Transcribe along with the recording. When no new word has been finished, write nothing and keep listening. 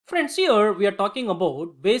Friends, here we are talking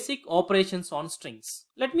about basic operations on strings.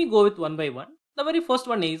 Let me go with one by one. The very first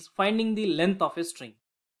one is finding the length of a string.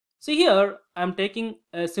 See here, I am taking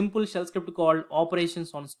a simple shell script called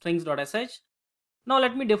operations on strings.sh. Now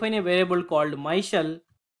let me define a variable called myShell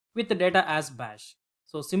with the data as bash.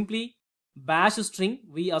 So simply bash string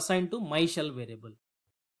we assign to myShell variable.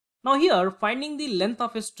 Now here finding the length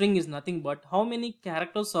of a string is nothing but how many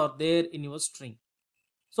characters are there in your string.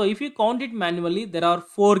 So if you count it manually, there are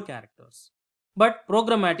 4 characters. But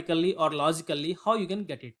programmatically or logically, how you can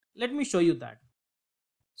get it? Let me show you that.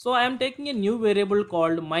 So I am taking a new variable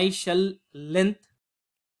called myShell_length.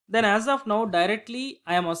 Then as of now, directly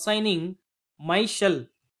I am assigning myShell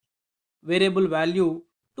variable value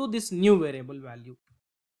to this new variable value.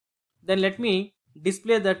 Then let me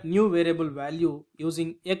display that new variable value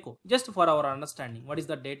using echo, just for our understanding. What is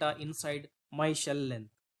the data inside myShell_length?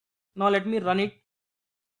 Now let me run it.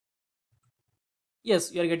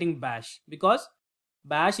 Yes, you are getting bash because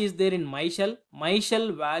bash is there in myShell.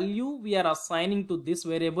 myShell value we are assigning to this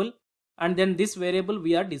variable, and then this variable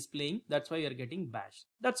we are displaying. That's why you are getting bash.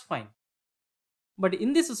 That's fine. But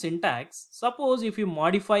in this syntax, suppose if you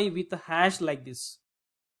modify with a hash like this,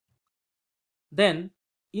 then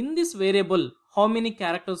in this variable how many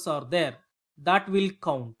characters are there, that will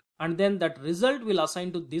count, and then that result will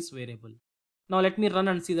assign to this variable. Now let me run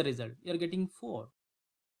and see the result. You are getting 4.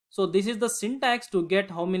 So this is the syntax to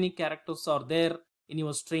get how many characters are there in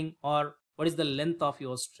your string or what is the length of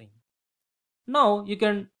your string. Now you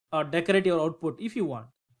can decorate your output if you want.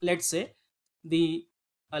 Let's say the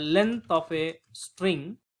length of a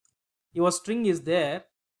string, your string is there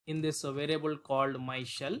in this variable called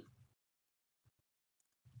myShell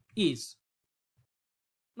is.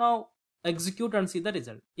 Now execute and see the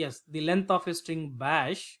result. Yes, the length of a string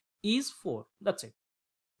bash is 4. That's it.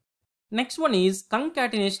 Next one is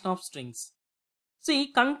concatenation of strings.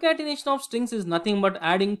 See, concatenation of strings is nothing but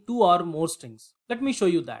adding 2 or more strings. Let me show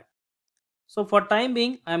you that. So for time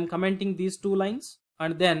being, I am commenting these 2 lines,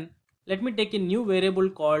 and then let me take a new variable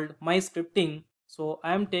called myScripting. So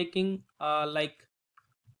I am taking like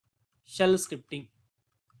shell scripting.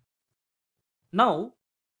 Now,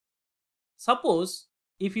 suppose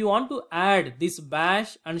if you want to add this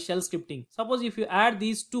bash and shell scripting, suppose if you add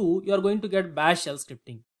these 2, you are going to get bash shell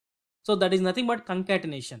scripting. So that is nothing but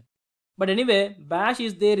concatenation. But anyway, bash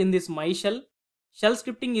is there in this myShell, shell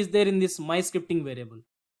scripting is there in this myScripting variable.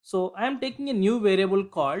 So I am taking a new variable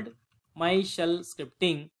called myShell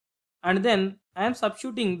scripting, and then I am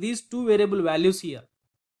substituting these 2 variable values here.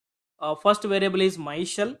 First variable is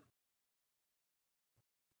myShell,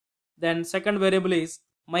 then second variable is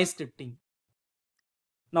myScripting.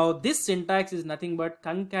 Now this syntax is nothing but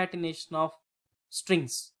concatenation of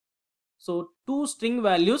strings. So 2 string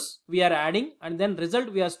values we are adding, and then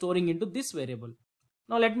result we are storing into this variable.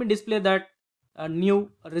 Now let me display that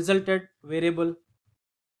new resulted variable,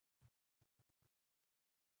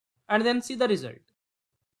 and then see the result.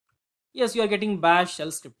 Yes, you are getting bash shell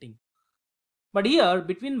scripting. But here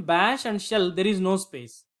between bash and shell there is no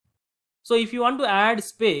space. So if you want to add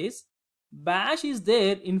space, bash is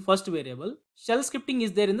there in first variable, shell scripting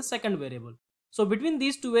is there in the second variable. So between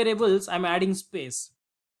these 2 variables I am adding space.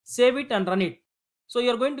 Save it and run it. So you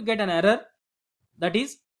are going to get an error, that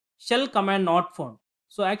is shell command not found.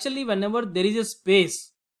 So actually whenever there is a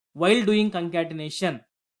space while doing concatenation,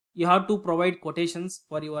 you have to provide quotations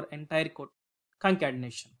for your entire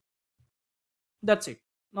concatenation. That's it.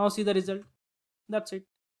 Now see the result. That's it.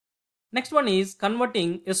 Next one is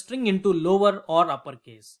converting a string into lower or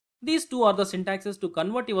uppercase. These 2 are the syntaxes to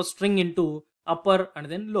convert your string into upper and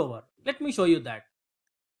then lower. Let me show you that.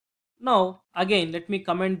 Now again let me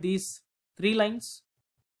comment these 3 lines.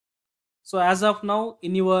 So as of now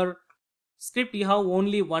in your script you have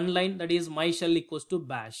only one line, that is myShell equals to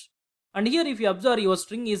bash. And here if you observe, your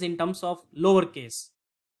string is in terms of lowercase.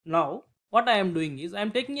 Now what I am doing is I am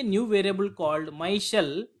taking a new variable called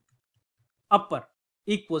myShell upper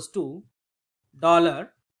equals to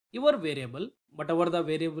 $your variable, whatever the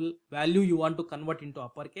variable value you want to convert into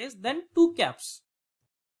uppercase, then 2 caps.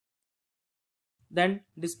 Then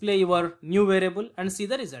display your new variable and see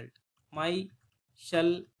the result.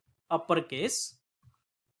 myShell uppercase.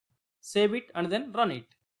 Save it and then run it.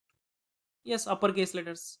 Yes, uppercase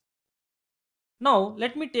letters. Now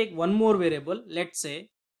let me take one more variable. Let's say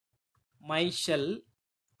myShell,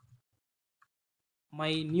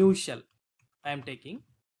 my new shell I am taking.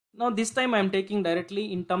 Now this time I am taking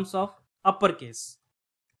directly in terms of uppercase.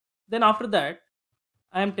 Then after that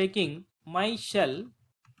I am taking myShell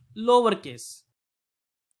lowercase.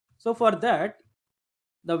 So for that,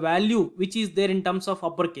 the value which is there in terms of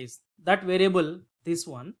uppercase, that variable, this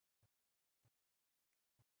one,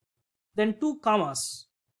 then 2 commas.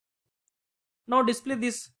 Now display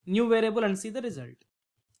this new variable and see the result.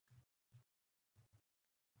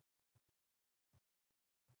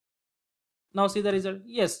 Now see the result.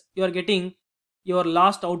 Yes, you are getting your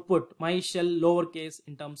last output, my shell lowercase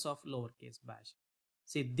in terms of lowercase bash.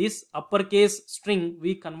 See, this uppercase string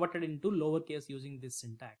we converted into lowercase using this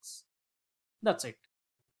syntax. That's it.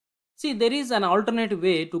 See, there is an alternative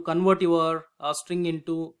way to convert your string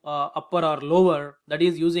into upper or lower, that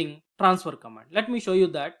is using transfer command. Let me show you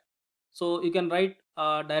that. So you can write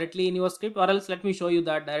directly in your script, or else let me show you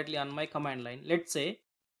that directly on my command line. Let's say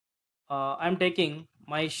I'm taking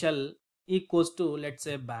my shell equals to, let's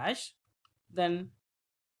say, bash, then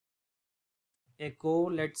echo,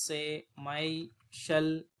 let's say, my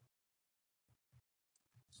shell.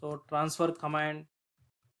 So transfer command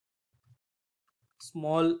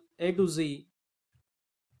small a to z,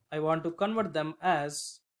 I want to convert them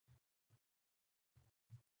as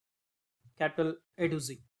capital A to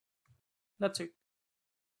Z. That's it.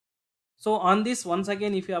 So on this, once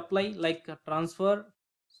again, if you apply like a transfer,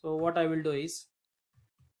 so what I will do is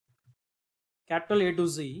capital A to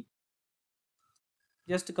Z,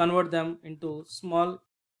 just convert them into small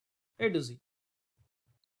a to z.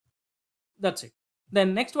 That's it.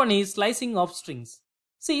 Then next one is slicing of strings.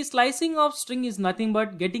 See, slicing of string is nothing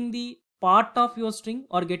but getting the part of your string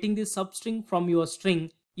or getting the substring from your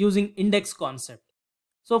string using index concept.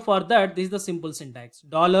 So for that, this is the simple syntax: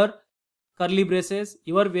 dollar, curly braces,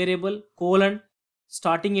 your variable, colon,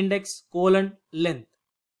 starting index, colon, length.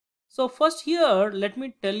 So first here, let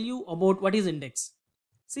me tell you about what is index.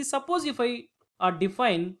 See, suppose if I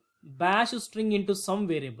define bash string into some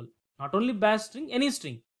variable, not only bash string, any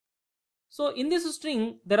string. So in this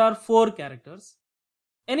string, there are 4 characters.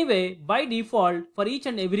 Anyway, by default, for each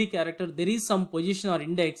and every character, there is some position or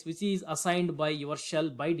index which is assigned by your shell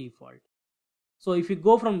by default. So if you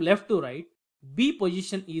go from left to right, B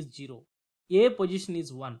position is 0, A position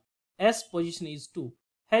is 1, S position is 2,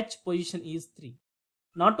 H position is 3.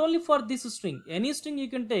 Not only for this string, any string you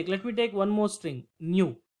can take. Let me take one more string,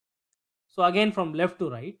 new. So again from left to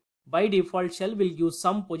right, by default shell will give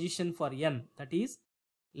some position for n, that is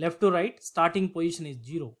left to right, starting position is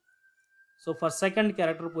 0. So for second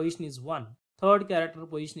character position is 1, third character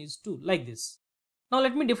position is 2, like this. Now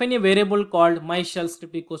let me define a variable called my shell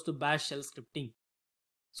script equals to bash shell scripting.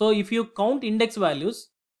 So if you count index values,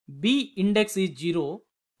 B index is 0,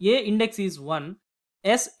 A index is 1,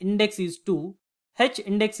 S index is 2, H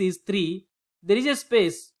index is 3, there is a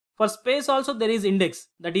space. For space also there is index,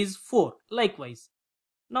 that is 4, likewise.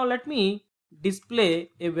 Now let me display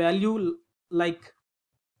a value like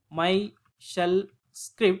my shell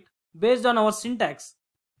script based on our syntax.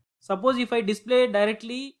 Suppose if I display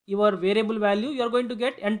directly your variable value, you are going to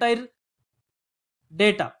get entire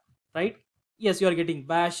data, right? Yes, you are getting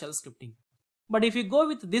bash shell scripting. But if you go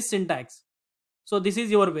with this syntax, so this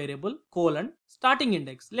is your variable, colon, starting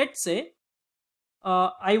index. Let's say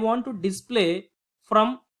I want to display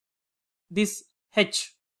from this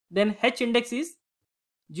H, then H index is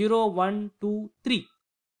 0, 1, 2, 3.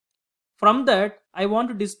 From that, I want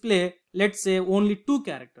to display, let's say, only 2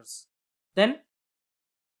 characters. Then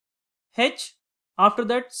H, after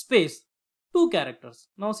that space, 2 characters.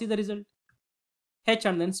 Now see the result. H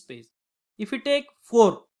and then space. If you take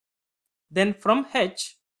 4, then from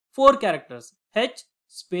H, 4 characters. H,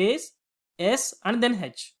 space, S and then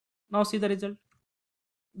H. Now see the result.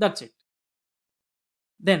 That's it.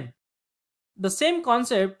 Then the same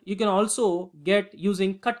concept you can also get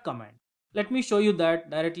using cut command. Let me show you that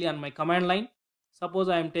directly on my command line. Suppose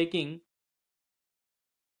I am taking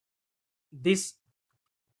this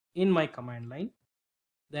in my command line,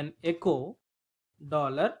 then echo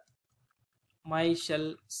dollar my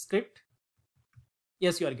shell script.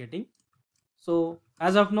 Yes, you are getting. So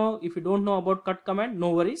as of now, if you don't know about cut command,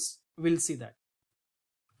 no worries, we'll see that.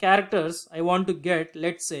 Characters I want to get,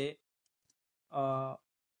 let's say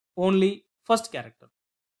only first character,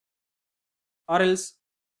 or else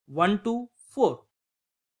 1 to 4,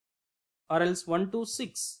 or else 1 to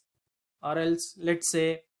 6, or else let's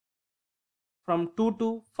say from 2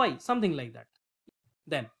 to 5, something like that.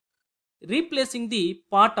 Then replacing the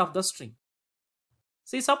part of the string.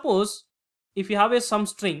 See, suppose if you have a some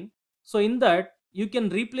string, so in that you can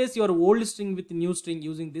replace your old string with new string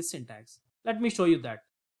using this syntax. Let me show you that.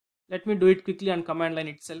 Let me do it quickly on command line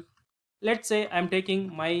itself. Let's say I'm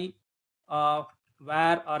taking my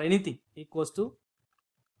var or anything equals to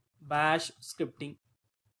bash scripting.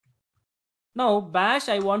 Now bash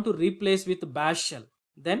I want to replace with bash shell.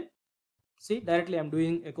 Then see, directly I'm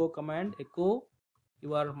doing echo command, echo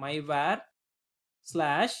your my var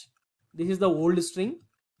slash, this is the old string,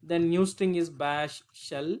 then new string is bash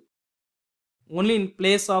shell, only in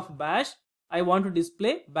place of bash I want to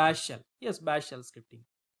display bash shell. Yes, bash shell scripting.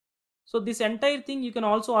 So this entire thing you can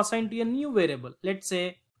also assign to a new variable. Let's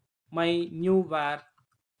say my new var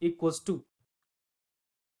equals 2,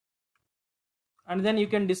 and then you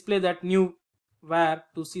can display that new var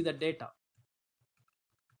to see the data.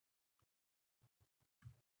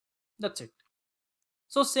 That's it.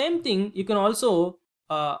 So same thing you can also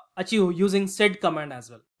achieve using sed command as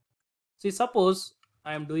well. See, suppose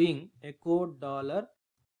I am doing echo dollar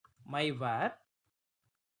my var.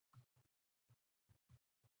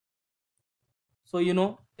 So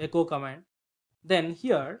echo command. Then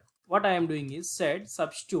here what I am doing is sed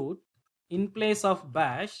substitute in place of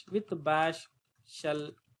bash with bash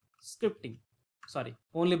shell scripting. Sorry,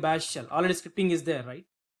 only bash shell. Already scripting is there, right?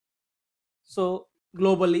 So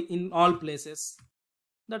globally in all places.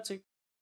 That's it.